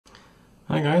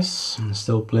Hi guys, I'm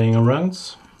still playing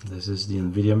around. This is the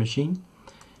NVIDIA machine,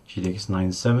 GTX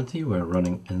 970. We're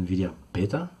running NVIDIA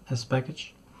Beta as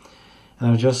package.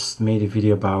 And I just made a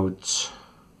video about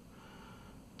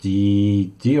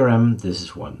the DRM, this is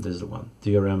the one,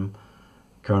 DRM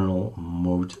kernel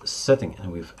mode setting.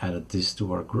 And we've added this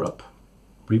to our grub,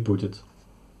 rebooted,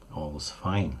 all is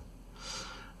fine.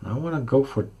 Now I want to go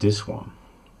for this one.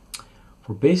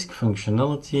 For basic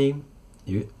functionality,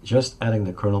 just adding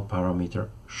the kernel parameter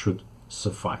should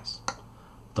suffice.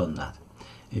 Done that.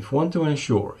 If you want to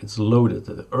ensure it's loaded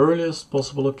at the earliest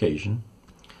possible occasion,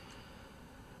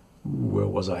 where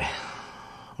was I?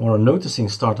 Or noticing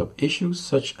startup issues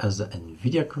such as the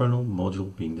NVIDIA kernel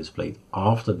module being displayed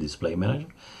after the display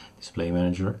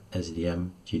manager, SDM,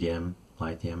 GDM,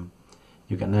 LightDM,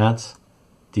 you can add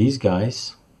these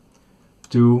guys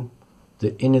to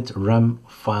the init RAM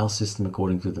file system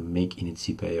according to the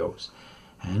mkinitcpios.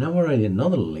 And I've already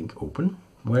another link open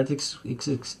where it is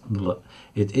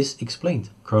explained,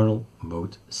 kernel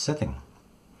mode setting.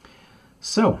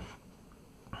 So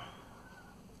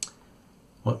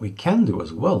what we can do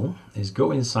as well is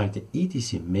go inside the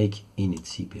etc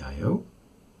mkinitcpio,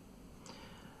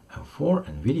 and for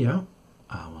NVIDIA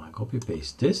I want to copy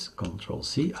paste this, Ctrl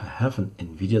C. I have an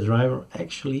NVIDIA driver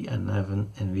actually, and I have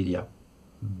an NVIDIA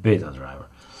beta driver.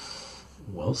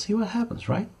 We'll see what happens,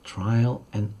 right? Trial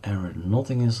and error.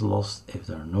 Nothing is lost if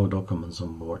there are no documents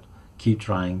on board. Keep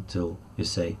trying till you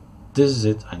say, this is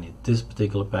it, I need this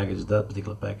particular package, that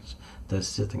particular package, that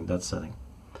setting, that setting.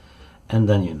 And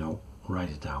then you know, write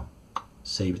it down.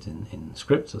 Save it in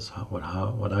scripts, that's what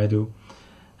I do,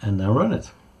 and then run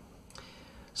it.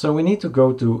 So we need to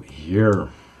go to here.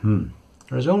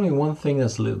 There's only one thing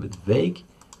that's a little bit vague.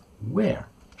 Where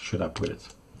should I put it?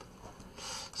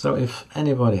 So if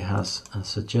anybody has a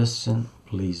suggestion,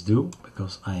 please do,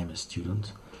 because I am a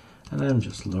student and I'm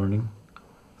just learning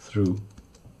through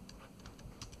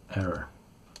error.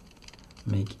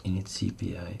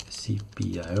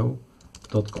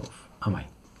 mkinitcpio.conf. Am I?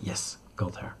 Yes,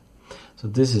 got there. So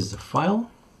this is the file.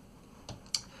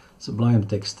 Sublime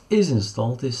text is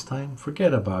installed this time.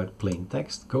 Forget about plain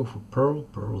text. Go for Perl.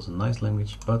 Perl is a nice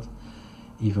language, but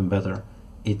even better,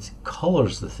 it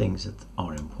colors the things that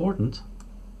are important.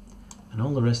 And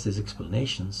all the rest is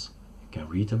explanations. You can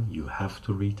read them, you have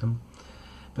to read them.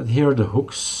 But here are the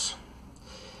hooks.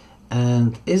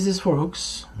 And is this for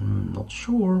hooks? Not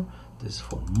sure. This is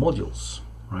for modules,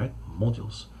 right?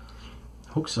 Modules.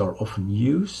 Hooks are often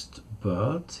used,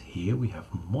 but here we have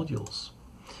modules.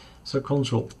 So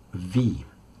Ctrl V,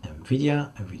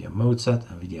 NVIDIA, NVIDIA mode set,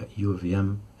 NVIDIA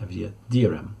UVM, NVIDIA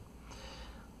DRM.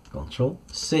 Ctrl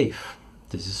save.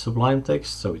 This is Sublime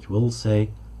text, so it will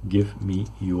say, give me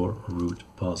your root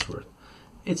password.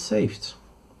 It's saved.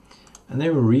 And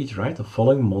then we read, right, the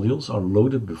following modules are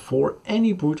loaded before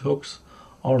any boot hooks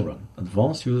are run.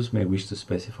 Advanced users may wish to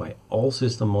specify all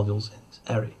system modules in this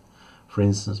array. For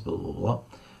instance, blah, blah, blah.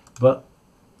 But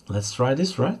let's try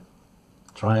this, right?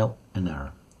 Trial and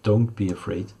error. Don't be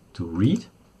afraid to read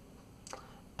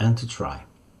and to try.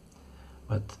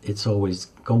 But it's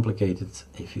always complicated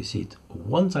if you see it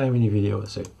one time in a video and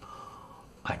say,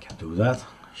 I can do that.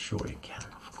 Sure you can,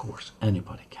 of course,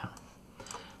 anybody can.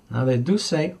 Now they do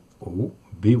say, oh,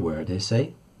 beware, they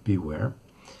say, beware.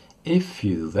 If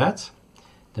you do that,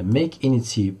 the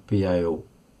mkinitcpio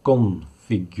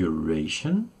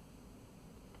configuration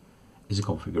is a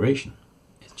configuration.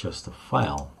 It's just a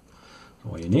file. So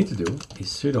what you need to do is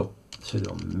sudo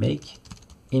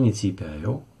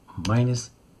mkinitcpio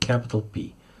minus capital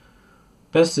P.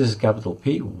 Best is capital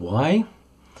P. Why?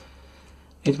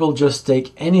 It will just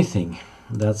take anything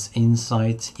that's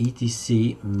inside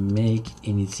etc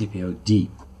mkinitcpio.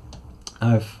 I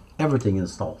have everything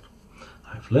installed.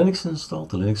 I have Linux installed,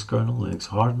 the Linux kernel, Linux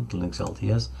hardened, Linux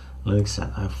LTS, Linux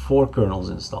Zen. I have 4 kernels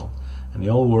installed and they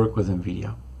all work with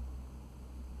NVIDIA.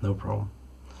 No problem.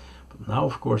 But now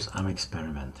of course I'm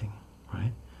experimenting,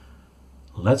 right?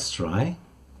 Let's try.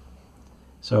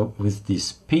 So with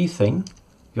this P thing,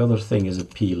 the other thing is a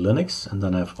P Linux, and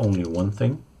then I have only one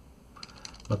thing.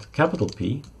 But capital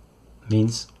P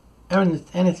means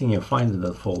anything you find in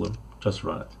that folder, just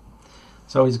run it.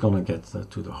 So he's gonna get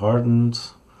to the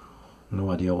hardened. No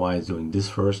idea why he's doing this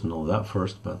first and all that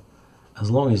first, but as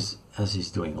long as he's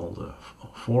doing all the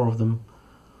 4 of them,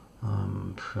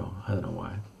 I don't know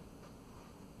why.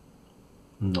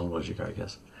 No logic, I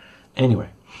guess.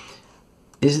 Anyway,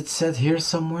 is it set here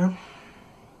somewhere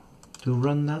to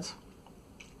run that?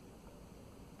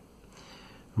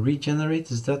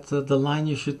 Regenerate, is that the line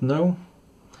you should know?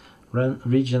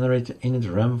 Regenerate the init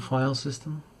RAM file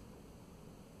system?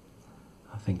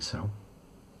 I think so.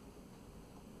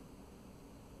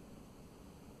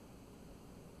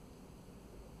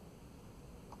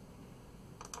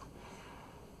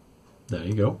 There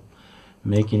you go.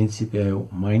 mkinitcpio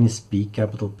 -p,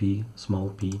 capital P, small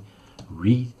p,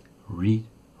 read, read,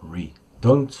 read.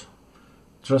 Don't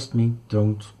trust me,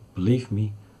 don't believe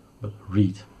me, but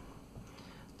read.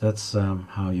 That's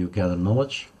how you gather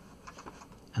knowledge,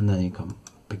 and then you can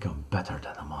become better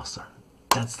than a master.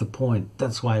 That's the point.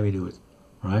 That's why we do it,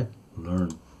 right?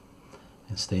 Learn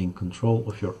and stay in control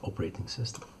of your operating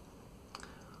system.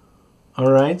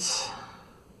 All right,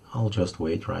 I'll just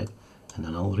wait, right? And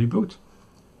then I'll reboot.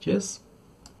 Cheers.